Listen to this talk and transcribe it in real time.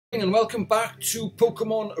And welcome back to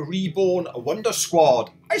Pokemon Reborn Wondersquad.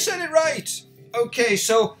 I said it right! Okay,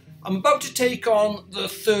 so I'm about to take on the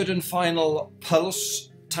third and final Pulse,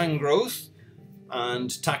 Tangrowth,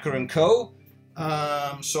 and Tacker and Co.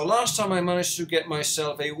 So last time I managed to get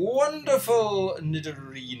myself a wonderful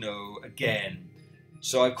Nidorino again.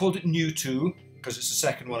 So I called it Mewtwo, because it's the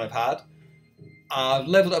second one I've had. I've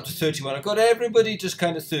leveled up to 31. I've got everybody just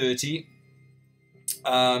kind of 30.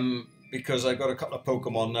 Because I've got a couple of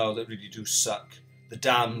Pokemon now that really do suck. The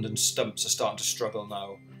Damned and Stumps are starting to struggle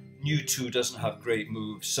now. Mewtwo doesn't have great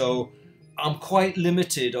moves, so I'm quite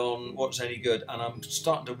limited on what's any good, and I'm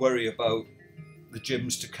starting to worry about the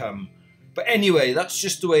gyms to come. But anyway, that's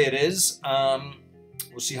just the way it is.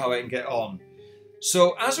 We'll see how I can get on.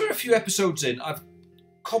 So as we're a few episodes in, I've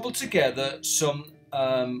cobbled together some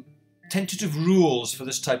tentative rules for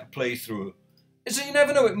this type of playthrough. Is that you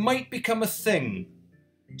never know, it might become a thing.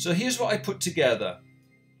 So here's what I put together.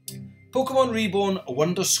 Pokemon Reborn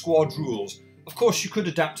Wondersquad rules. Of course, you could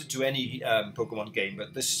adapt it to any Pokemon game,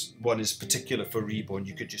 but this one is particular for Reborn.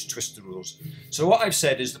 You could just twist the rules. So what I've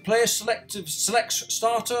said is the player selects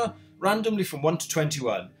starter randomly from 1 to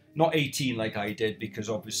 21. Not 18 like I did, because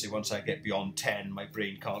obviously once I get beyond 10, my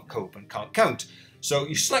brain can't cope and can't count. So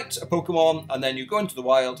you select a Pokemon, and then you go into the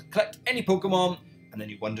wild, collect any Pokemon, and then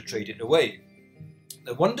you Wonder Trade it away.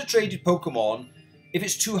 The Wonder Traded Pokemon, if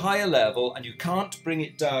it's too high a level and you can't bring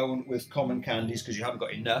it down with common candies because you haven't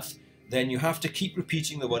got enough, then you have to keep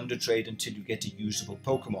repeating the Wonder Trade until you get a usable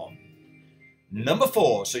Pokemon. Number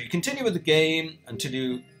 4, so you continue with the game until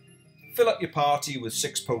you fill up your party with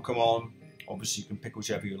 6 Pokemon. Obviously you can pick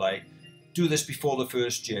whichever you like. Do this before the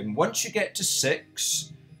first gym. Once you get to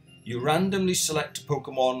 6, you randomly select a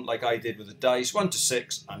Pokemon like I did with the dice, 1 to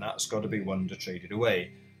 6, and that's got to be Wonder Traded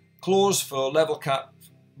away. Clause for level cap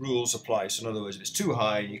rules apply. So in other words, if it's too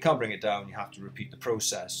high and you can't bring it down, you have to repeat the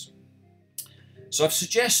process. So I've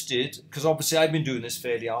suggested, because obviously I've been doing this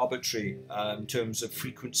fairly arbitrary in terms of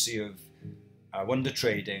frequency of Wonder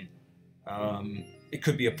Trading. It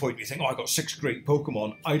could be a point where you think, oh, I've got 6 great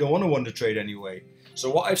Pokemon, I don't want to Wonder Trade anyway. So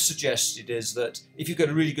what I've suggested is that if you've got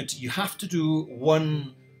a really good, you have to do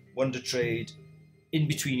 1 Wonder Trade in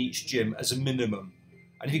between each gym as a minimum.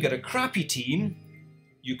 And if you've got a crappy team,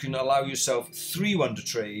 you can allow yourself 3 Wonder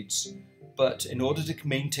Trades, but in order to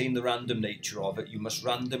maintain the random nature of it, you must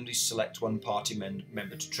randomly select 1 party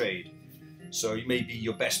member to trade. So maybe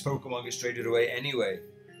your best Pokemon gets traded away anyway.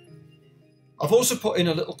 I've also put in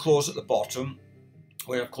a little clause at the bottom,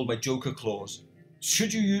 where I've called my Joker clause.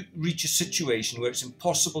 Should you reach a situation where it's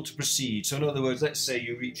impossible to proceed, so in other words, let's say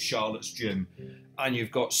you reach Charlotte's gym, and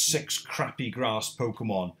you've got 6 crappy grass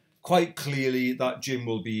Pokemon, quite clearly that gym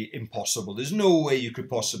will be impossible. There's no way you could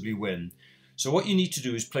possibly win. So what you need to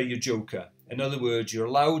do is play your Joker. In other words, you're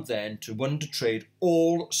allowed then to Wonder Trade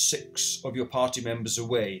all 6 of your party members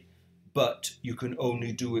away, but you can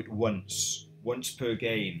only do it once per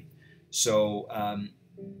game. So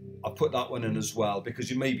I'll put that one in as well,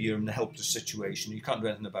 because you're in a helpless situation. You can't do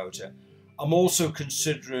anything about it. I'm also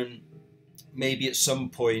considering maybe at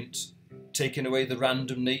some point taking away the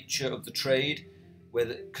random nature of the trade,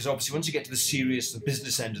 because obviously once you get to the serious, the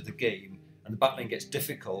business end of the game, and the battling gets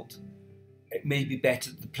difficult, it may be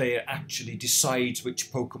better that the player actually decides which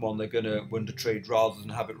Pokemon they're going to Wonder Trade rather than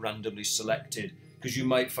have it randomly selected, because you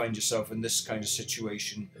might find yourself in this kind of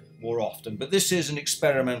situation more often. But this is an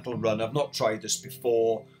experimental run. I've not tried this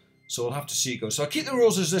before, so I'll have to see it go. So I'll keep the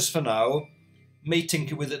rules as this for now. May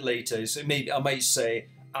tinker with it later. So maybe I might say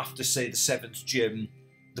after, say, the 7th gym,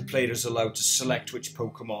 the player is allowed to select which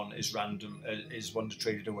Pokemon is Wonder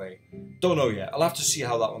Traded away. Don't know yet. I'll have to see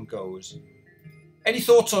how that one goes. Any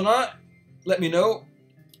thoughts on that? Let me know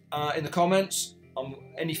in the comments.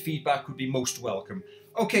 Any feedback would be most welcome.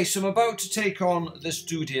 Okay, so I'm about to take on this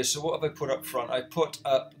dude here. So what have I put up front? I put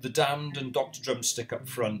up the Damned and Dr. Drumstick up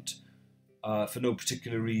front for no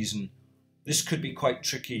particular reason. This could be quite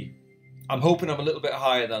tricky. I'm hoping I'm a little bit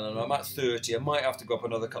higher than them. I'm at 30. I might have to go up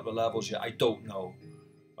another couple of levels yet. I don't know.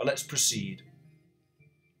 Let's proceed.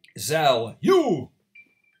 Zell, you!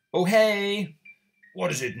 Oh hey! What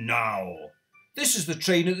is it now? This is the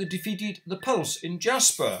trainer that defeated the Pulse in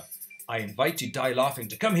Jasper. I invited Die Laughing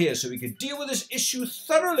to come here so we could deal with this issue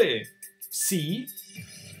thoroughly. See?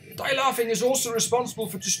 Die Laughing is also responsible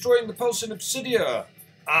for destroying the Pulse in Obsidia.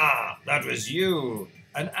 Ah, that was you.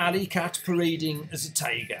 An alley cat parading as a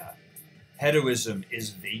tiger. Heroism is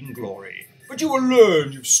vainglory. But you will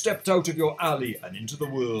learn you've stepped out of your alley and into the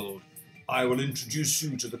world. I will introduce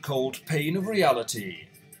you to the cold pain of reality.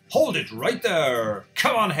 Hold it right there.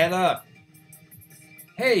 Come on, Heather.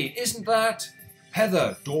 Hey, isn't that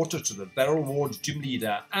Heather, daughter to the Beryl Ward's gym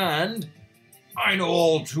leader, and I know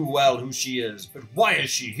all too well who she is, but why is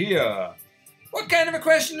she here? What kind of a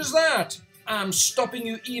question is that? I'm stopping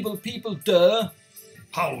you evil people, duh.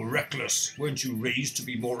 How reckless. Weren't you raised to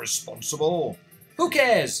be more responsible? Who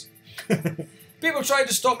cares? People try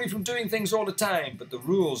to stop me from doing things all the time, but the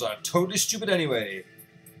rules are totally stupid anyway.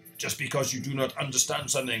 Just because you do not understand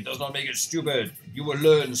something does not make it stupid. You will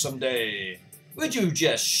learn someday. Would you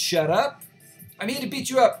just shut up? I'm here to beat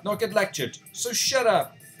you up, not get lectured, so shut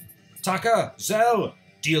up. Taka, Zell,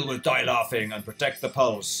 deal with die laughing and protect the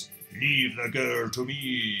pulse. Leave the girl to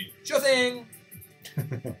me. Sure thing.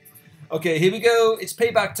 Okay, here we go. It's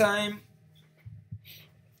payback time.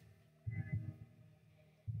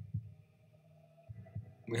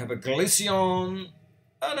 We have a Glaceon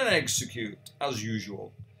and an Execute, as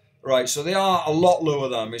usual. Right, so they are a lot lower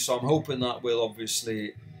than me, so I'm hoping that will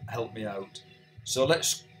obviously help me out. So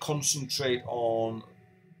let's concentrate on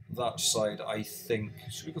that side, I think.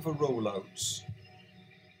 Should we go for rollouts?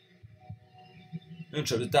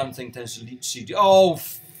 Intro, the damn thing tends to lead CD. Oh,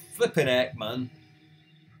 flipping heck, man.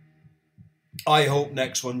 I hope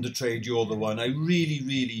next Wonder Trade you're the one. I really,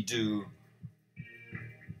 really do.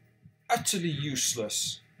 Utterly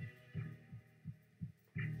useless.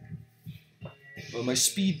 Well, my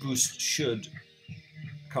speed boost should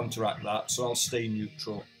counteract that, so I'll stay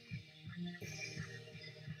neutral.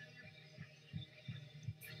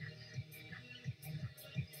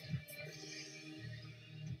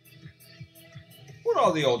 What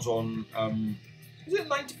are the odds on, is it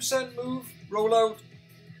 90% move, rollout?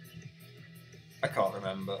 I can't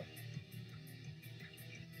remember.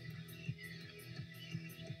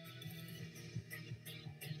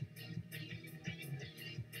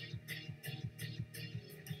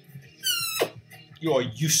 You are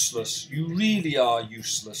useless. You really are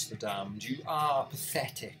useless, the damned. You are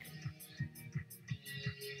pathetic.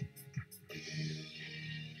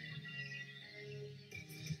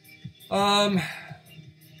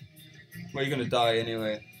 Well, you're going to die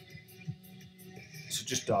anyway. So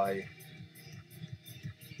just die.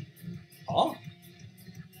 Oh?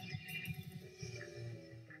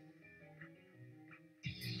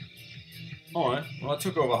 Alright, well I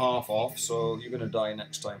took over half off, so you're going to die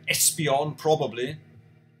next time. Espeon, probably.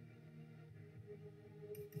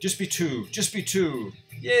 Just be two. Just be two.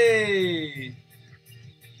 Yay!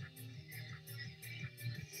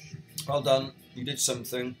 Well done. You did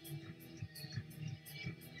something.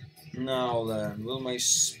 Now then, will my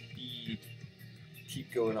speed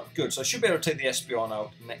keep going up? Good, so I should be able to take the Espeon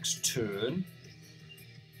out next turn.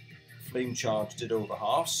 Flame Charge did over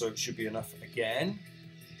half, so it should be enough again.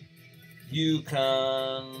 You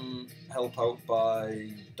can help out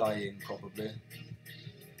by dying, probably.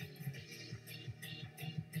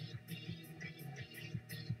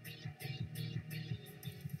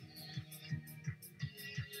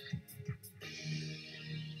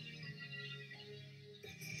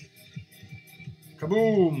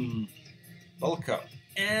 Kaboom! Bulk up.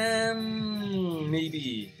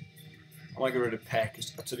 Maybe. I might get rid of Peck,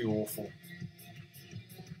 it's utterly awful.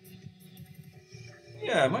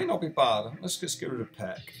 Yeah, it might not be bad. Let's just get rid of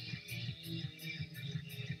Peck.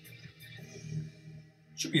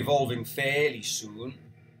 Should be evolving fairly soon.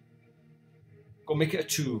 Go make it a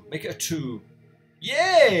 2. Make it a 2.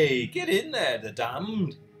 Yay! Get in there, the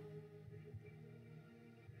damned.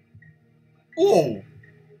 Whoa!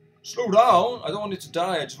 Slow down. I don't want it to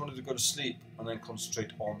die. I just wanted to go to sleep and then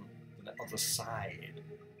concentrate on the other side.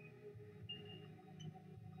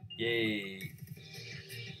 Yay.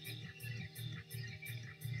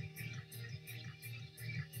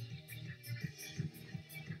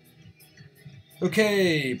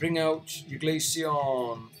 Okay, bring out your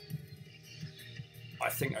Glaceon. I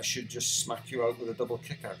think I should just smack you out with a double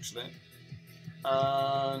kick, actually.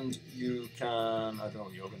 And you can... I don't know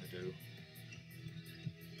what you're going to do.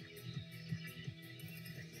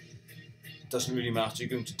 Doesn't really matter, you're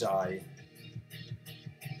going to die.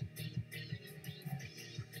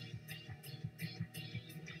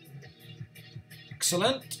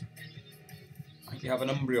 Excellent. I think you have an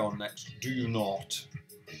Umbreon next. Do you not?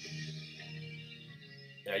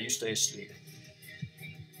 Yeah, you stay asleep.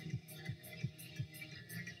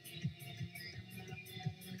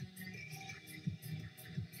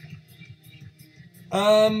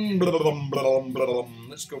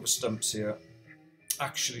 Let's go for stumps here.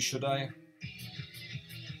 Actually, should I?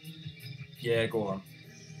 Yeah, go on.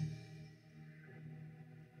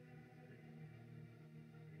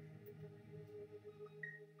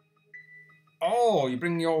 Oh, you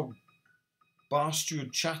bring your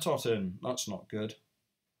bastard Chatot in. That's not good.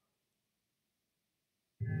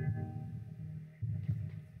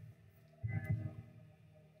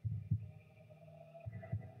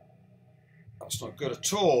 That's not good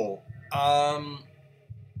at all. I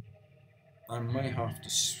may have to...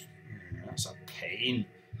 That's a pain.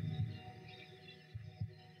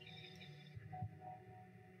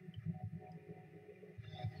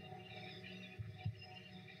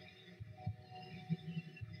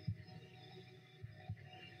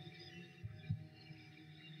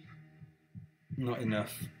 Not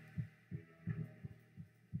enough.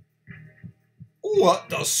 Oh, that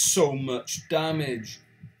does so much damage.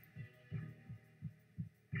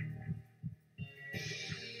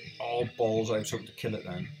 Oh, balls, I was hoping to kill it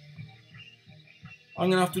then. I'm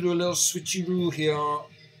going to have to do a little switcheroo here.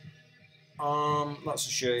 That's a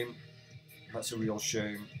shame. That's a real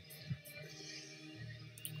shame.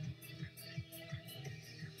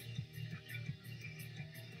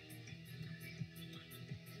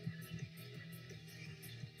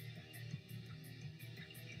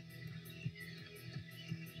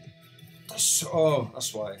 Oh,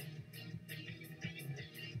 that's why.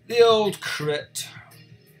 The old crit.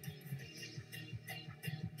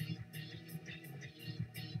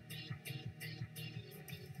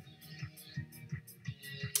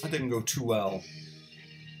 That didn't go too well.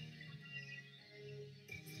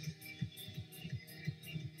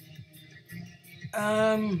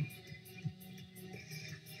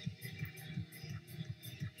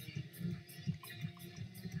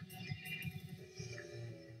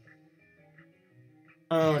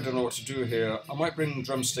 Oh, I don't know what to do here. I might bring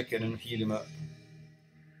Drumstick in and heal him up.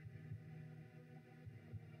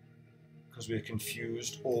 Because we're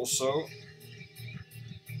confused also.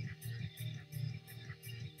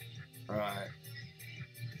 Right.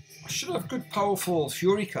 I should have good powerful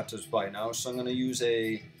Fury Cutters by now, so I'm going to use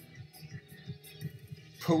a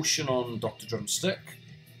potion on Dr. Drumstick.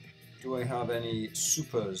 Do I have any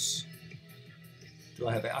supers? Do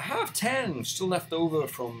I have it? I have 10 still left over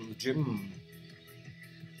from the gym.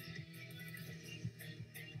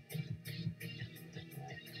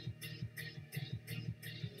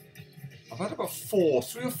 I've had about 3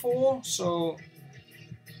 or 4, so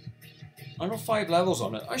I got 5 levels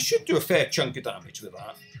on it. I should do a fair chunk of damage with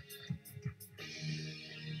that.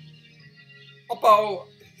 About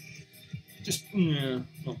just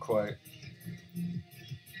not quite.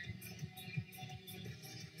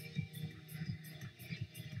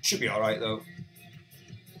 Should be all right though.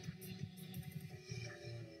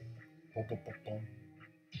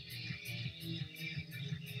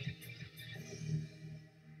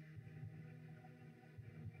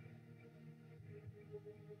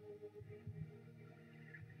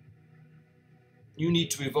 You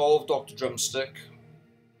need to evolve, Dr. Drumstick.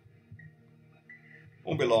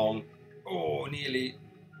 Won't be long. Oh, nearly.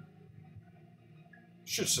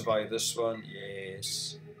 Should survive this one.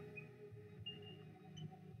 Yes.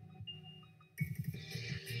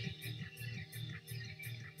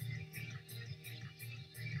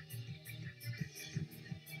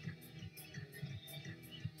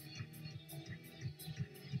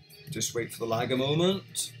 Just wait for the lag a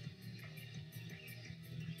moment.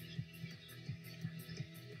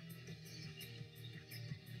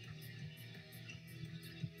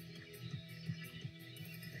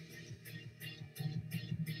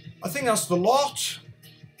 I think that's the lot.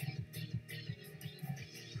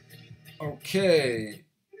 Okay.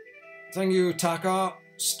 Thank you, Taka.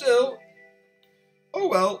 Still. Oh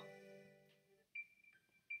well.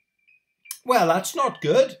 Well, that's not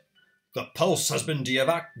good. The pulse has been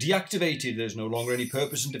deactivated. There's no longer any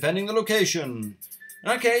purpose in defending the location. In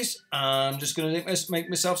that case, I'm just going to make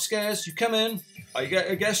myself scarce. You come in. I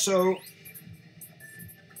guess so.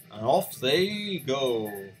 And off they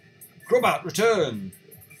go. Crobat, return.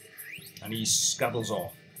 And he scuttles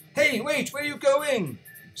off. Hey, wait, where are you going?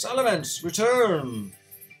 Salamence, return.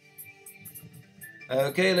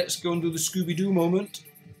 Okay, let's go and do the Scooby-Doo moment.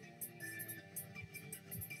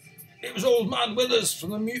 It was Old Man Withers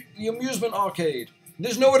from the amusement arcade.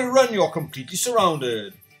 There's nowhere to run, you're completely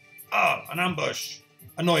surrounded. Ah, an ambush.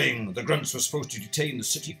 Annoying, the grunts were supposed to detain the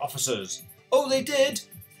city officers. Oh, they did?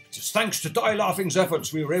 It's thanks to Die Laughing's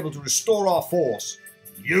efforts we were able to restore our force.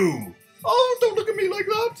 You! Oh, don't look at me like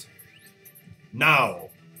that! Now,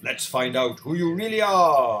 let's find out who you really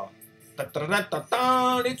are.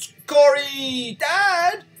 Da-da-da-da-da, it's Corey!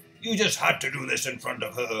 Dad! You just had to do this in front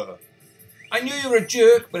of her. I knew you were a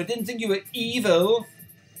jerk, but I didn't think you were evil.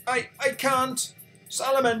 I can't.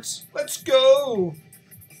 Salamence, let's go!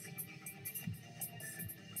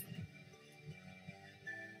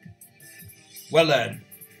 Well then,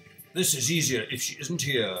 this is easier if she isn't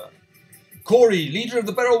here. Corey, leader of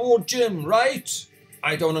the Barrow Ward Gym, right?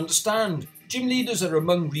 I don't understand. Gym leaders are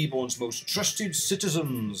among Reborn's most trusted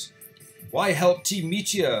citizens. Why help Team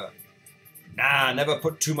Meteor? Nah, never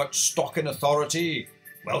put too much stock in authority.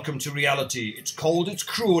 Welcome to reality. It's cold, it's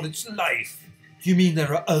cruel, it's life. You mean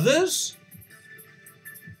there are others?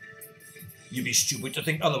 You'd be stupid to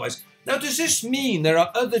think otherwise. Now, does this mean there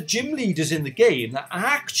are other gym leaders in the game that are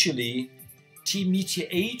actually Team Meteor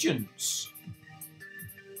agents?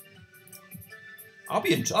 I'll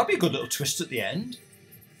be a good little twist at the end.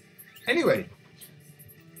 Anyway,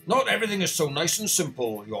 not everything is so nice and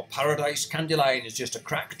simple. Your paradise candyline is just a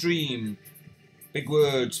crack dream. Big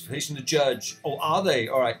words facing the judge. Oh, are they?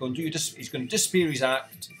 All right, go and do your. He's going to disappear his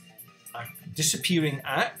disappearing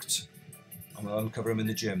act. I'm going to uncover him in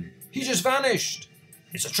the gym. He just vanished.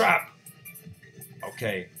 It's a trap.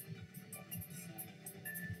 Okay.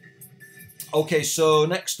 Okay, so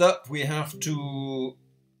next up we have to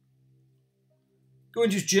go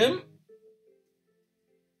into his gym.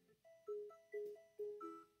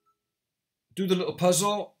 Do the little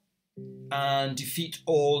puzzle and defeat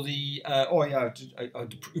all the... oh yeah,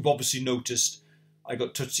 you've obviously noticed I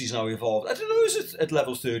got Tootsies now evolved. I don't know, is it at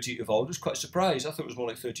level 30 evolved? I was quite surprised. I thought it was more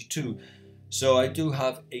like 32. So I do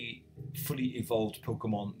have a fully evolved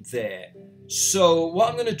Pokemon there. So what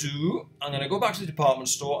I'm going to do, I'm going to go back to the department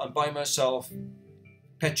store and buy myself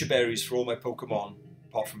Pecha Berries for all my Pokemon,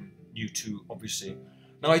 apart from Mewtwo, obviously.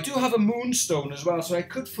 Now I do have a Moonstone as well, so I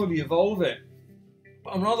could fully evolve it.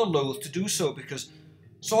 But I'm rather loath to do so because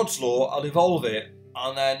sod's law, I'll evolve it,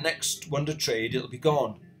 and then next Wonder Trade it'll be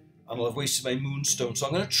gone. And I'll have wasted my Moonstone. So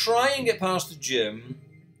I'm going to try and get past the gym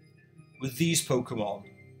with these Pokemon.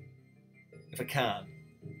 If I can.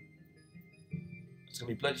 It's going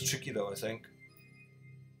to be bloody tricky though, I think.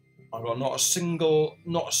 I've got not a single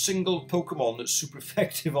Pokemon that's super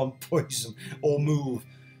effective on poison or move.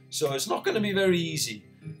 So it's not going to be very easy.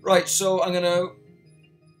 Right, so I'm going to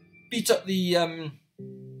beat up the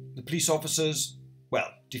police officers. Well,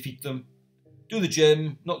 defeat them. Do the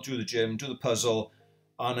gym, not do the gym, do the puzzle.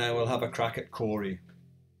 And then we'll have a crack at Corey.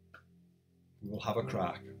 We'll have a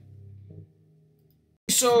crack.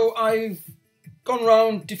 So I've gone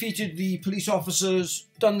round, defeated the police officers,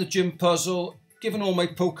 done the gym puzzle, given all my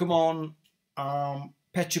Pokemon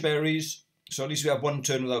Pecha Berries. So at least we have one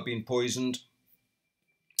turn without being poisoned.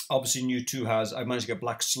 Obviously Mewtwo has. I managed to get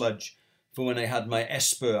Black Sludge for when I had my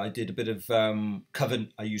Esper. I did a bit of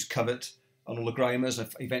Covet. I used Covet on all the Grimers. I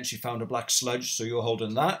eventually found a Black Sludge, so you're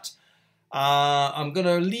holding that. I'm going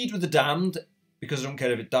to lead with the Damned because I don't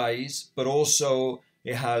care if it dies, but also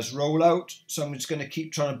it has Rollout, so I'm just going to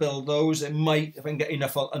keep trying to build those. It might, if I can get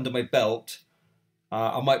enough under my belt,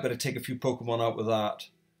 I might better take a few Pokemon out with that.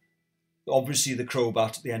 Obviously the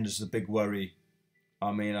Crobat at the end is the big worry.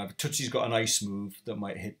 I mean, Tootsie's got an ice move that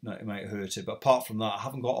might hurt it, but apart from that, I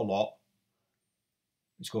haven't got a lot.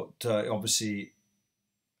 It's got obviously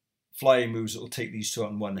flying moves that will take these two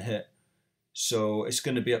out in one hit. So it's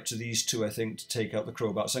going to be up to these two, I think, to take out the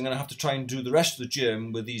Crobat. So I'm going to have to try and do the rest of the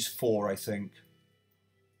gym with these four, I think.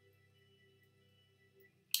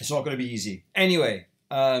 It's not going to be easy. Anyway,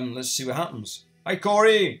 let's see what happens. Hi,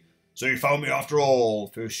 Corey. So you found me after all.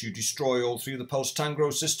 First you destroy all three of the Pulse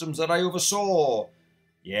Tangro systems that I oversaw.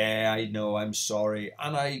 Yeah, I know, I'm sorry.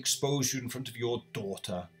 And I exposed you in front of your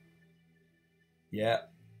daughter. Yeah.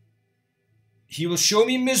 He will show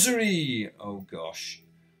me misery. Oh, gosh.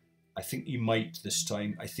 I think he might this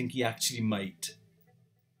time. I think he actually might.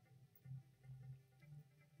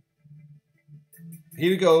 Here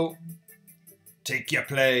we go. Take your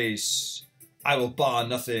place. I will bar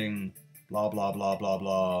nothing. Blah, blah, blah, blah,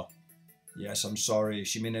 blah. Yes, I'm sorry.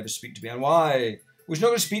 She may never speak to me. And why? Well, she's not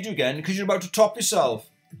going to speak to you again because you're about to top yourself.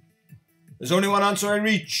 There's only one answer I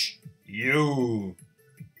reach. You.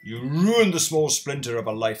 You ruined the small splinter of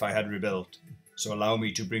a life I had rebuilt. So allow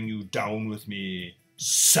me to bring you down with me.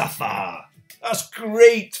 Suffer. That's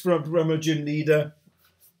great from a gym leader.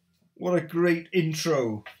 What a great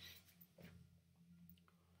intro.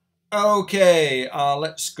 Okay,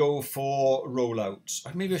 let's go for rollouts.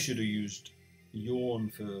 Maybe I should have used Yawn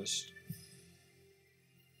first.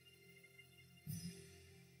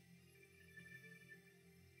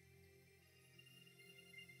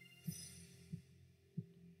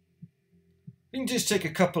 You can just take a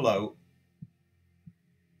couple out.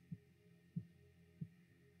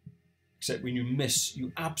 Except when you miss,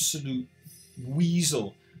 you absolute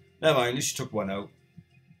weasel. Never mind, at least you took one out.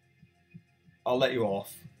 I'll let you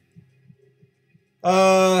off.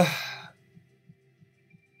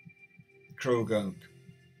 Krogunk.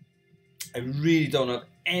 I really don't have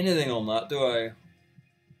anything on that, do I?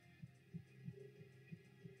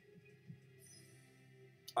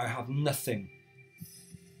 I have nothing.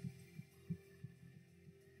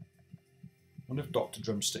 I wonder if Dr.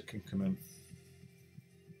 Drumstick can come in.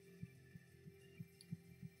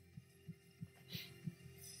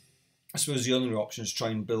 suppose the only option is try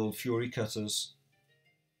and build Fury Cutters.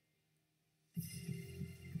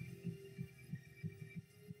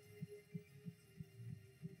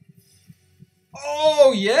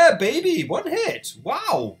 Oh, yeah, baby. One hit.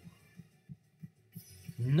 Wow.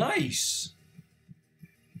 Nice.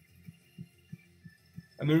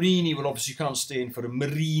 A Marini, well, obviously you can't stay in for a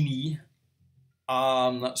Marini.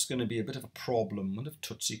 That's going to be a bit of a problem. I wonder if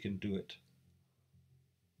Tootsie can do it.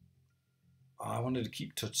 I wanted to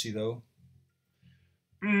keep Tootsie, though.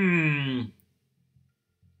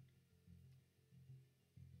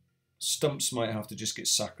 Stumps might have to just get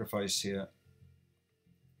sacrificed here.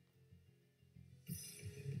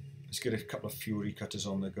 Let's get a couple of Fury Cutters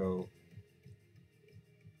on the go.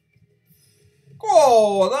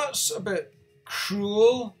 Oh, that's a bit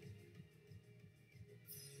cruel.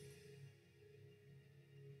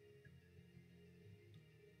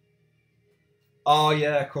 Oh,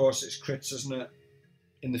 yeah, of course, it's crits, isn't it?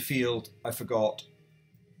 In the field, I forgot.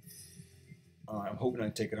 I'm hoping I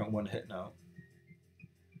can take it on one hit now.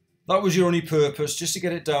 That was your only purpose, just to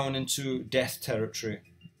get it down into death territory.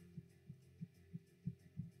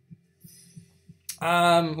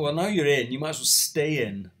 Well, now you're in, you might as well stay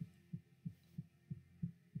in.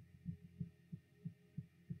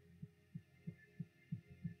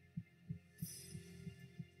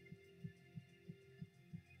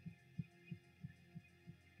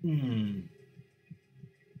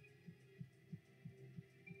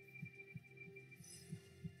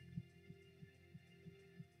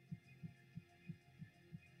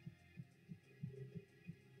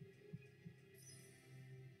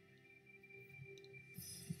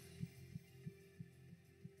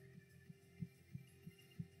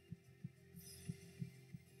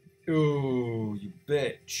 Oh, you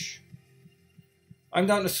bitch. I'm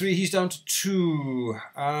down to 3, he's down to 2.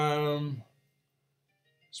 Let's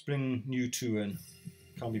bring new 2 in.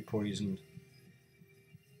 Can't be poisoned.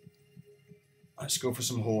 Let's go for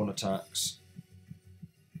some horn attacks.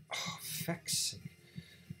 Oh, feck's sake.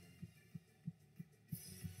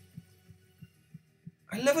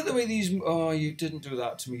 I love it the way these... Oh, you didn't do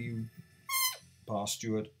that to me, you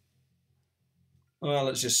bastard. Well,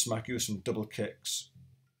 let's just smack you with some double kicks.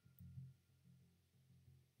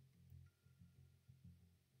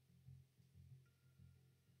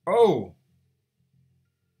 Oh!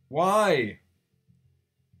 Why?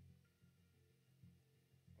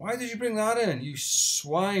 Why did you bring that in? You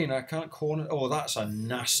swine, I can't corner... Oh, that's a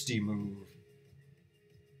nasty move.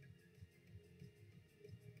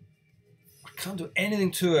 I can't do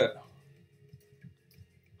anything to it.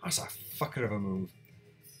 That's a fucker of a move.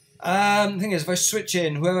 The thing is, if I switch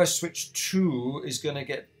in, whoever I switch to is going to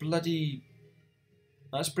get bloody...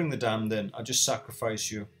 Let's bring the damned in. I'll just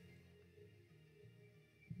sacrifice you.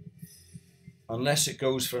 Unless it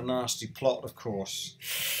goes for a nasty plot, of course.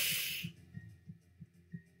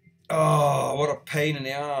 Oh, what a pain in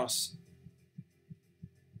the ass.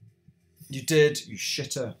 You did, you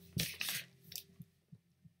shitter.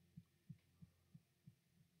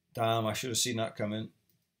 Damn, I should have seen that coming.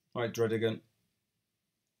 Right, Dredigan.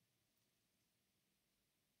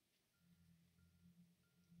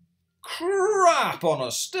 Crap on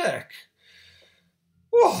a stick.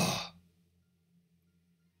 Whoa.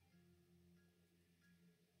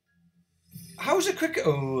 How's it quick?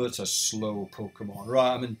 Oh, it's a slow Pokemon.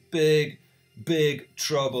 Right, I'm in big, big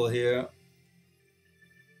trouble here.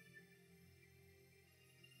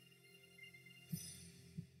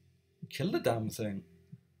 Kill the damn thing.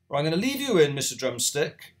 Right, I'm going to leave you in, Mr.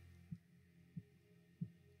 Drumstick.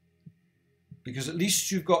 Because at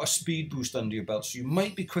least you've got a speed boost under your belt, so you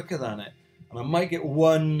might be quicker than it. And I might get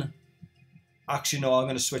one... Actually, no, I'm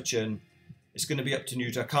going to switch in. It's going to be up to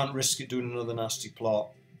Newt. I can't risk it doing another nasty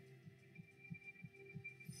plot.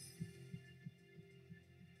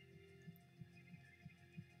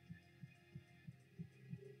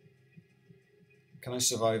 Can I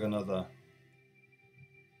survive another?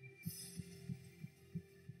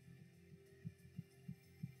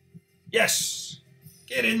 Yes!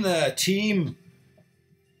 Get in there, team!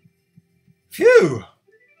 Phew!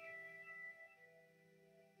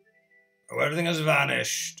 Oh, everything has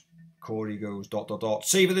vanished. Corey goes, ...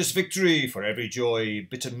 Savour this victory, for every joy,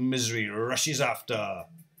 bitter misery rushes after. I'm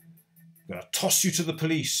going to toss you to the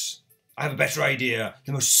police. I have a better idea,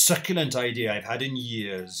 the most succulent idea I've had in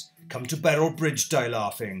years. Come to Beryl Bridge, die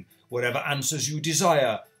laughing. Whatever answers you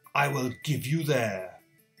desire, I will give you there.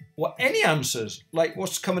 What, any answers? Like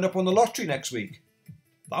what's coming up on the lottery next week?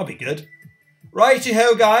 That'll be good.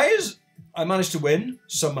 Righty-ho, guys. I managed to win,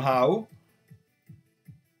 somehow.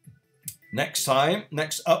 Next time,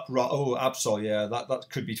 next up... Oh, Absol, yeah, that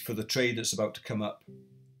could be for the trade that's about to come up.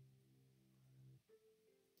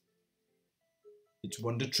 It's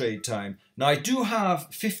Wonder Trade time. Now I do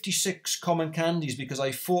have 56 common candies because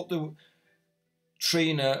I fought the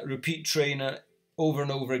trainer, repeat trainer, over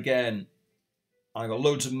and over again. I got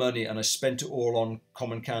loads of money and I spent it all on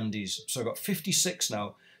common candies. So I got 56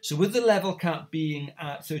 now. So with the level cap being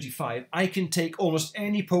at 35, I can take almost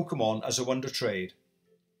any Pokemon as a Wonder Trade.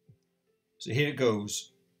 So here it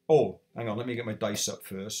goes. Oh, hang on, let me get my dice up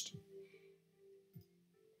first.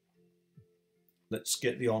 Let's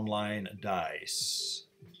get the online dice.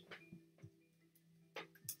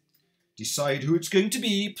 Decide who it's going to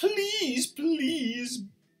be. Please, please.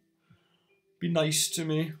 Be nice to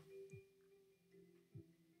me.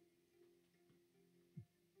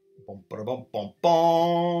 Bum, ba, bum, bum,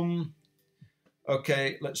 bum.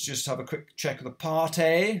 Okay, let's just have a quick check of the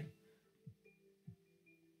party.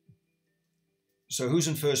 So who's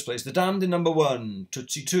in first place? The Damned in number 1,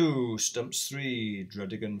 Tootsie 2, Stumps 3,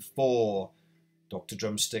 Druddigan 4, Dr.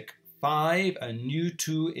 Drumstick 5, and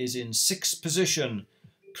Mewtwo is in 6th position.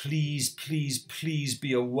 Please, please, please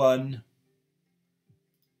be a 1.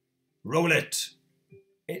 Roll it.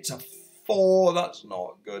 It's a 4. That's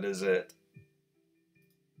not good, is it?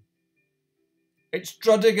 It's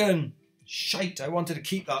Druddigan. Shite, I wanted to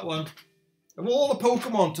keep that one. Of all the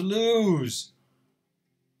Pokemon to lose.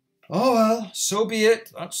 Oh well, so be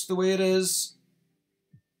it. That's the way it is.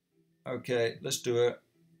 Okay, let's do it.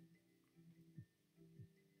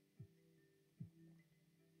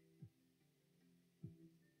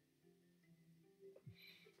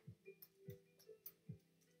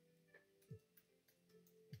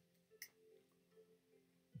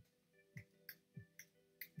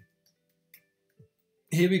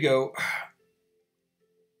 Here we go.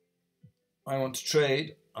 I want to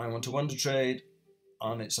trade. I want to Wonder Trade.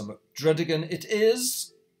 And it's a Druddigan. It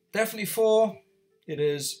is. Definitely 4. It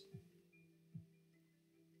is.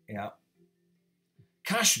 Yeah.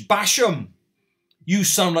 Cash Basham. You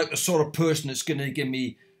sound like the sort of person that's going to give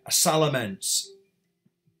me a Salamence.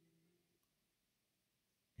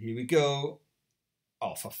 Here we go.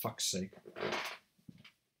 Oh, for fuck's sake.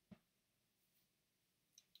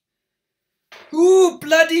 Ooh,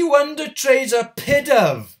 bloody Wonder Trade's a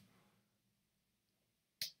Pidove.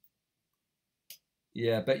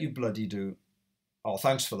 Yeah, I bet you bloody do. Oh,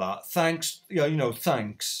 thanks for that. Thanks. Yeah, you know,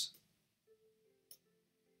 thanks.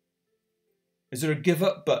 Is there a give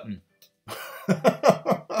up button?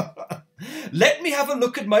 Let me have a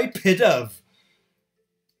look at my Pidove.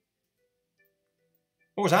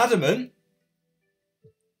 Oh, it's adamant.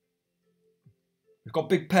 It's got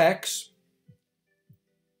big pecs.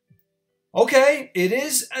 Okay, it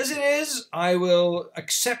is as it is. I will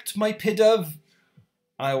accept my Pidove.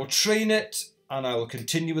 I will train it and I will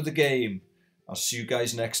continue with the game. I'll see you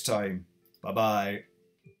guys next time. Bye-bye.